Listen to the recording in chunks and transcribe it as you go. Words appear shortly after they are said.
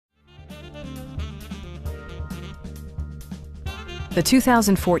the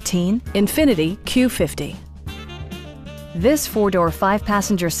 2014 INFINITI Q50. This four-door,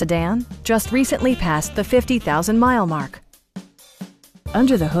 five-passenger sedan just recently passed the 50,000-mile mark.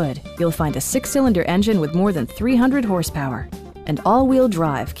 Under the hood, you'll find a six-cylinder engine with more than 300 horsepower, and all-wheel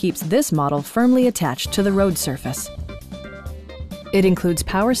drive keeps this model firmly attached to the road surface. It includes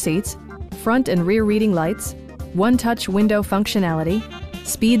power seats, front and rear reading lights, one-touch window functionality,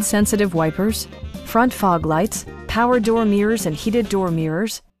 speed-sensitive wipers, front fog lights, power door mirrors and heated door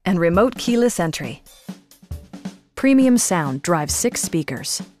mirrors, and remote keyless entry. Premium sound drives 6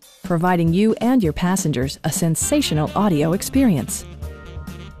 speakers, providing you and your passengers a sensational audio experience.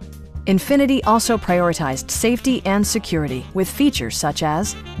 INFINITI also prioritized safety and security with features such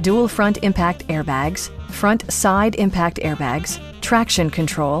as dual front impact airbags, front side impact airbags, traction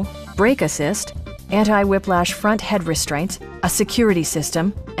control, brake assist, anti-whiplash front head restraints, a security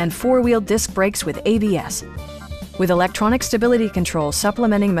system, and four-wheel disc brakes with ABS. With electronic stability control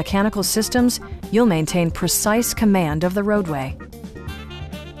supplementing mechanical systems, you'll maintain precise command of the roadway.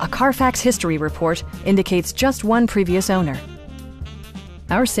 A Carfax history report indicates just one previous owner.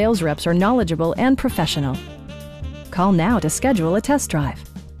 Our sales reps are knowledgeable and professional. Call now to schedule a test drive.